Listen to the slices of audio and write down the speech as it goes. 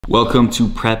Welcome to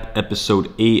Prep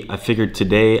episode 8. I figured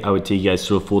today I would take you guys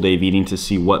through a full day of eating to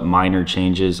see what minor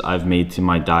changes I've made to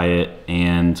my diet,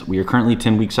 and we are currently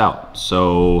 10 weeks out.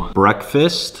 So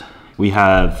breakfast, we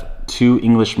have 2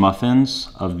 English muffins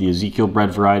of the Ezekiel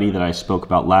bread variety that I spoke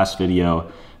about last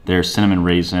video. They're cinnamon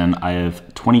raisin. I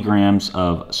have 20 grams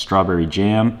of strawberry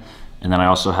jam, and then I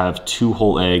also have 2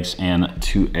 whole eggs and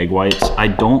 2 egg whites. I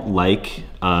don't like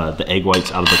the egg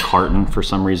whites out of the carton for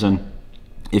some reason.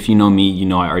 If you know me, you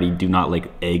know I already do not like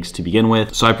eggs to begin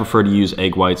with, so I prefer to use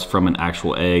egg whites from an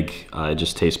actual egg. It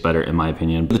just tastes better in my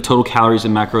opinion. The total calories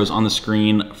and macros on the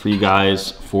screen for you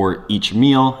guys for each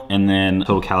meal, and then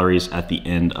total calories at the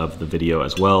end of the video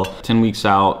as well. 10 weeks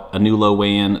out, a new low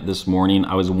weigh-in this morning.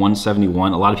 I was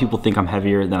 171. A lot of people think I'm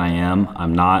heavier than I am.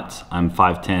 I'm not. I'm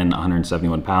 5'10",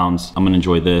 171 pounds. I'm gonna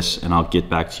enjoy this, and I'll get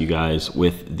back to you guys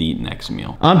with the next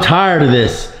meal. I'm tired of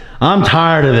this. I'm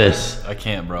tired of this. I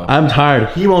can't, bro. I'm tired.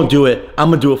 He won't do it.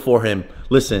 I'm gonna do it for him.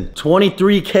 Listen,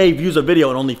 23K views a video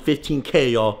and only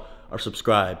 15K y'all are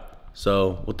subscribed.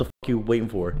 So what the fuck you waiting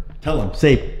for? Tell him.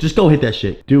 Say, just go hit that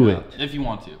shit. Do it. If you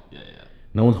want to. Yeah.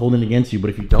 No one's holding it against you,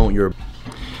 but if you don't, you're...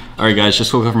 All right, guys,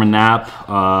 just woke up from a nap.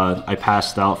 I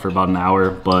passed out for about an hour,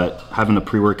 but having a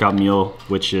pre-workout meal,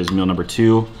 which is meal number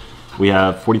 2. We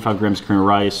have 45 grams Korean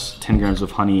rice, 10 grams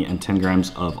of honey, and 10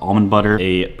 grams of almond butter.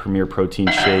 A Premier protein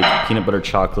shake. Peanut butter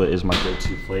chocolate is my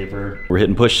go-to flavor. We're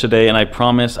hitting push today, and I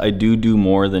promise I do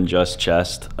more than just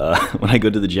chest when I go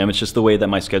to the gym. It's just the way that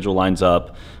my schedule lines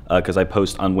up, because I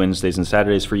post on Wednesdays and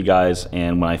Saturdays for you guys,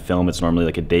 and when I film, it's normally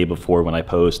like a day before when I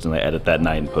post, and I edit that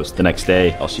night and post the next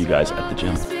day. I'll see you guys at the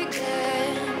gym.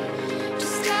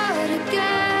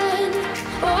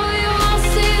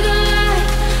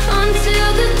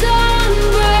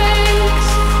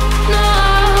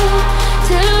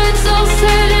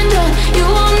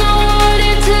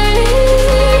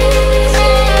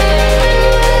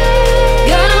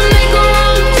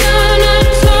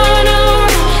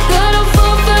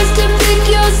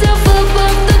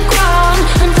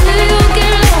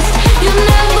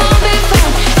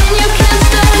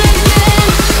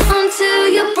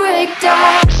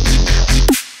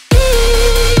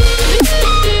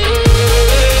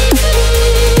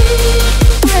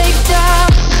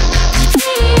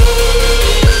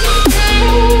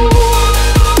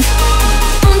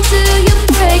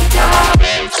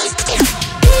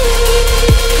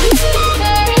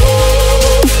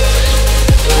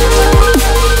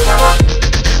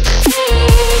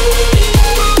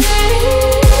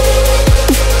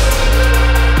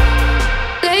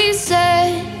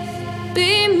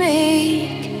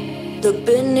 Look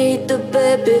beneath the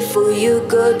bed before you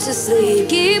go to sleep.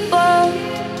 Keep on,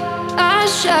 I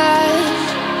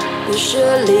shine. You'll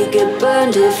surely get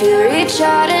burned if you reach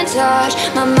out and touch.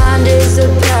 My mind is a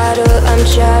battle, I'm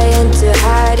trying to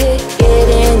hide it.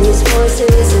 Getting these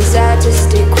voices inside to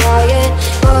stay quiet.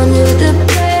 On to the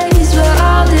place where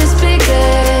all this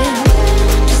began.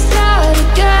 Just start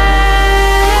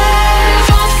again.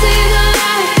 I'll see the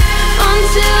light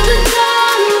until the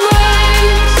dawn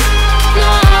breaks.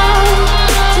 No.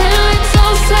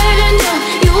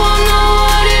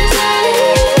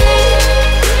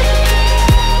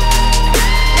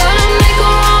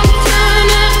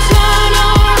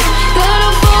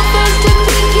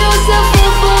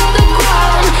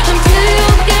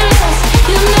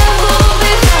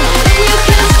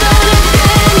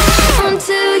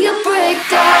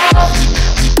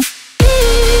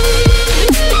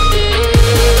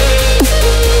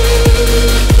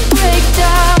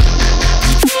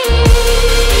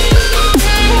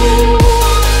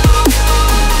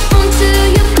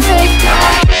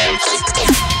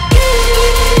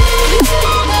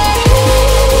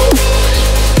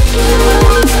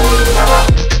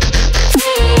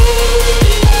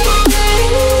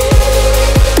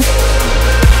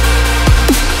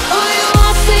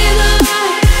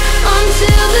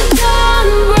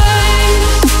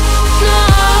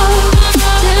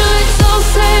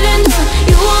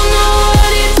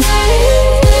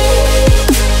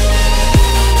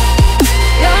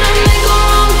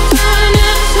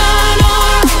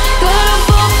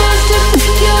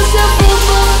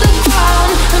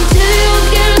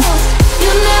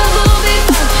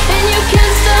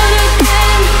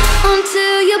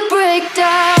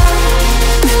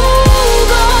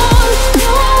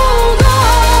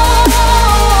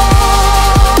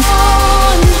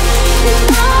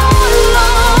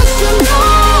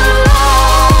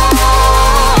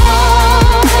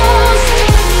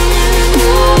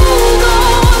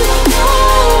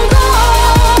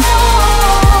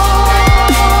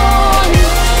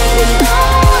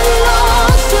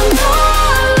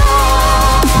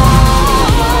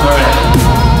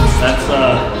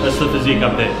 that's the physique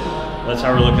update. That's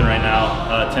how we're looking right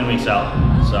now, 10 weeks out,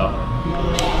 so.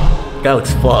 Guy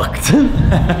looks fucked.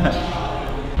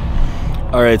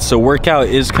 All right, so workout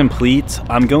is complete.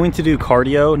 I'm going to do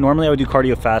cardio. Normally I would do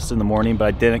cardio fast in the morning, but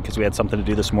I didn't because we had something to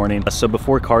do this morning. So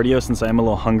before cardio, since I am a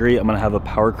little hungry, I'm gonna have a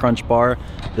Power Crunch bar.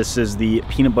 This is the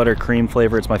peanut butter cream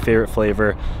flavor. It's my favorite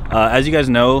flavor. As you guys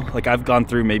know, like I've gone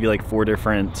through maybe like 4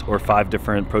 different or 5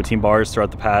 different protein bars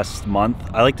throughout the past month.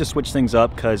 I like to switch things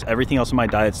up because everything else in my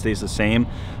diet stays the same,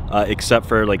 except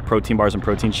for like protein bars and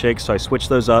protein shakes. So I switch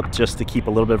those up just to keep a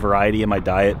little bit of variety in my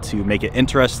diet to make it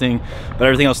interesting, but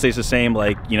everything else stays the same,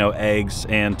 like, you know, eggs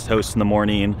and toast in the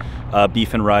morning,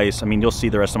 beef and rice. I mean, you'll see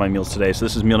the rest of my meals today. So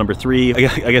this is meal number 3.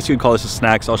 I guess you would call this a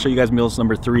snack. So I'll show you guys meals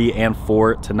number 3 and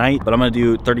 4 tonight, but I'm gonna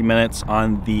do 30 minutes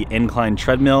on the incline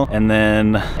treadmill and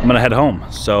then I'm gonna head home.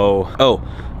 So,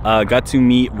 got to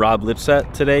meet Rob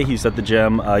Lipset today. He's at the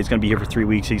gym. He's gonna be here for 3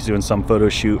 weeks. He's doing some photo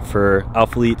shoot for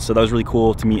Alphalete, so that was really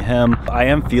cool to meet him. I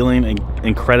am feeling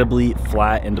incredibly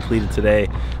flat and depleted today.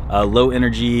 Low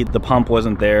energy, the pump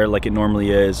wasn't there like it normally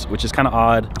is, which is kind of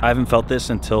odd. I haven't felt this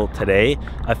until today.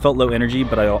 I felt low energy,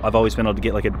 but I've always been able to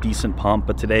get like a decent pump,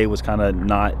 but today was kind of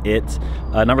not it.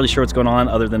 Not really sure what's going on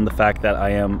other than the fact that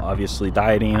I am obviously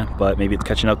dieting, but maybe it's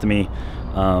catching up to me.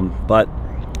 But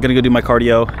gonna go do my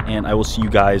cardio and I will see you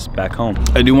guys back home.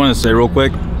 I do want to say real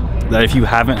quick that if you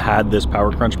haven't had this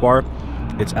Power Crunch bar,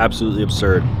 it's absolutely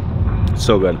absurd. It's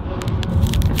so good.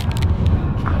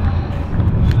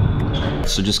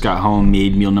 So just got home,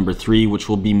 made meal number 3, which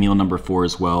will be meal number 4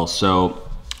 as well. So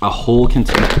a whole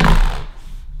container.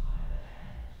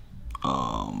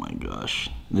 Oh my gosh,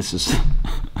 this is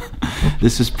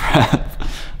this is prep.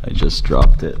 I just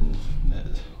dropped it.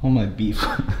 Oh, my beef.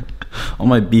 All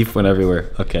my beef went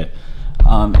everywhere. Okay.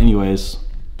 Anyways,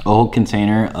 a whole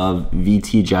container of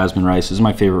VT jasmine rice. This is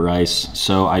my favorite rice.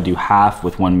 So I do half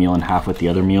with one meal and half with the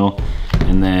other meal.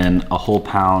 And then a whole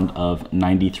pound of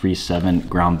 93.7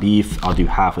 ground beef. I'll do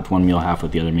half with one meal, half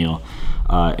with the other meal.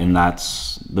 And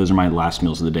those are my last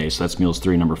meals of the day. So that's meals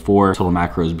 3, number 4. Total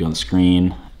macros will be on the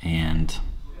screen. And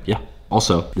yeah.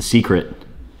 Also, the secret,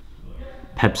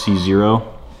 Pepsi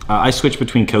Zero. I switch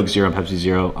between Coke Zero and Pepsi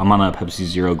Zero. I'm on a Pepsi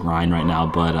Zero grind right now,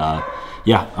 but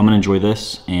yeah, I'm gonna enjoy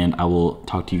this and I will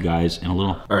talk to you guys in a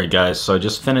little. All right guys, so I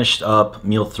just finished up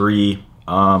meal 3.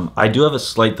 I do have a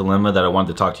slight dilemma that I wanted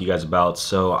to talk to you guys about.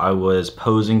 So I was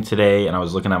posing today and I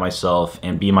was looking at myself,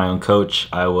 and being my own coach,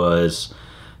 I was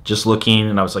just looking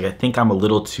and I was like, I think I'm a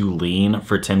little too lean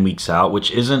for 10 weeks out, which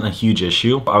isn't a huge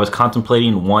issue. I was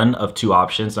contemplating one of 2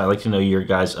 options. I'd like to know your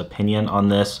guys' opinion on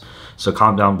this. So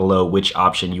comment down below which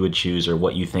option you would choose or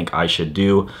what you think I should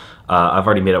do. I've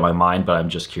already made up my mind, but I'm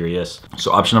just curious.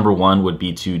 So option number 1 would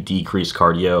be to decrease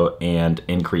cardio and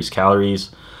increase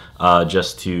calories,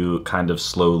 just to kind of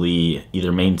slowly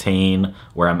either maintain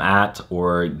where I'm at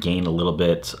or gain a little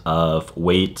bit of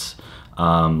weight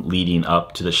leading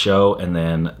up to the show, and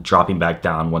then dropping back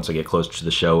down once I get closer to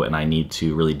the show and I need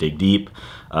to really dig deep.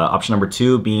 Option number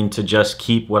 2 being to just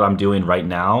keep what I'm doing right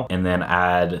now and then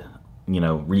add, you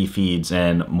know, refeeds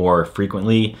in more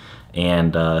frequently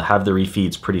and have the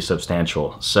refeeds pretty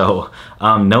substantial. So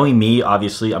knowing me,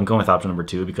 obviously I'm going with option number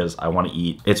 2 because I want to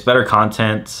eat. It's better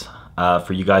content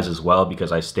for you guys as well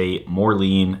because I stay more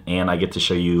lean and I get to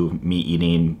show you me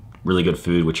eating really good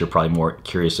food, which you're probably more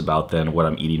curious about than what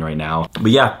I'm eating right now.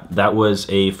 But yeah, that was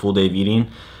a full day of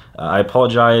eating. I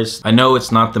apologize. I know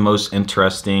it's not the most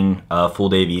interesting full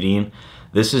day of eating.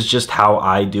 This is just how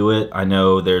I do it. I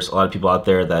know there's a lot of people out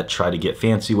there that try to get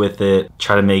fancy with it,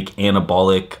 try to make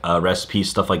anabolic recipes,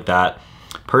 stuff like that.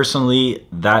 Personally,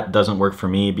 that doesn't work for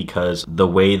me because the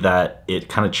way that it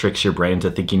kind of tricks your brain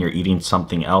to thinking you're eating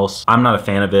something else, I'm not a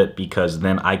fan of it because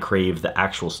then I crave the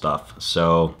actual stuff.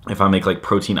 So if I make like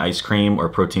protein ice cream or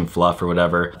protein fluff or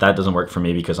whatever, that doesn't work for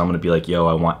me because I'm gonna be like, yo,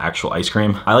 I want actual ice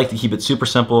cream. I like to keep it super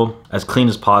simple, as clean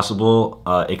as possible,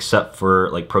 except for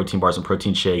like protein bars and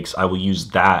protein shakes. I will use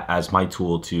that as my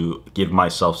tool to give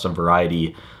myself some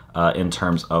variety in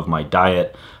terms of my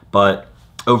diet. But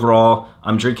overall,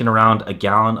 I'm drinking around a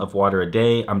gallon of water a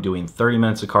day. I'm doing 30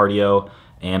 minutes of cardio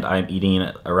and I'm eating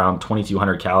around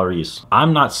 2,200 calories.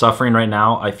 I'm not suffering right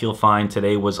now. I feel fine.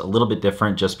 Today was a little bit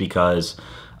different just because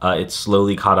it's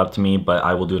slowly caught up to me, but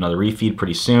I will do another refeed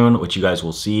pretty soon, which you guys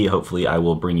will see. Hopefully I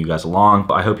will bring you guys along,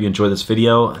 but I hope you enjoy this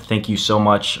video. Thank you so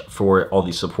much for all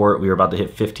the support. We are about to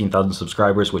hit 15,000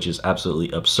 subscribers, which is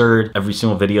absolutely absurd. Every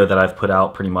single video that I've put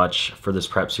out pretty much for this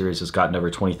prep series has gotten over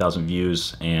 20,000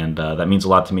 views, and that means a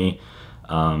lot to me.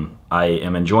 I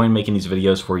am enjoying making these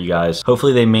videos for you guys.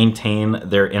 Hopefully they maintain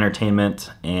their entertainment,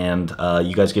 and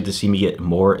you guys get to see me get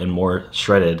more and more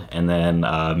shredded, and then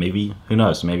maybe, who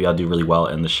knows, maybe I'll do really well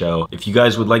in the show. If you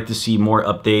guys would like to see more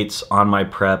updates on my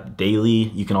prep daily,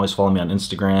 you can always follow me on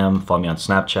Instagram, follow me on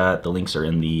Snapchat. The links are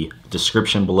in the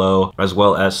description below, as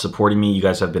well as supporting me. You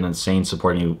guys have been insane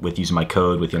supporting me with using my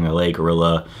code with Young LA,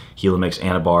 Gorilla, Helix,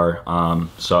 Anabar.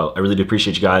 So I really do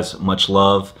appreciate you guys. Much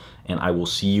love, and I will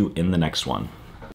see you in the next one.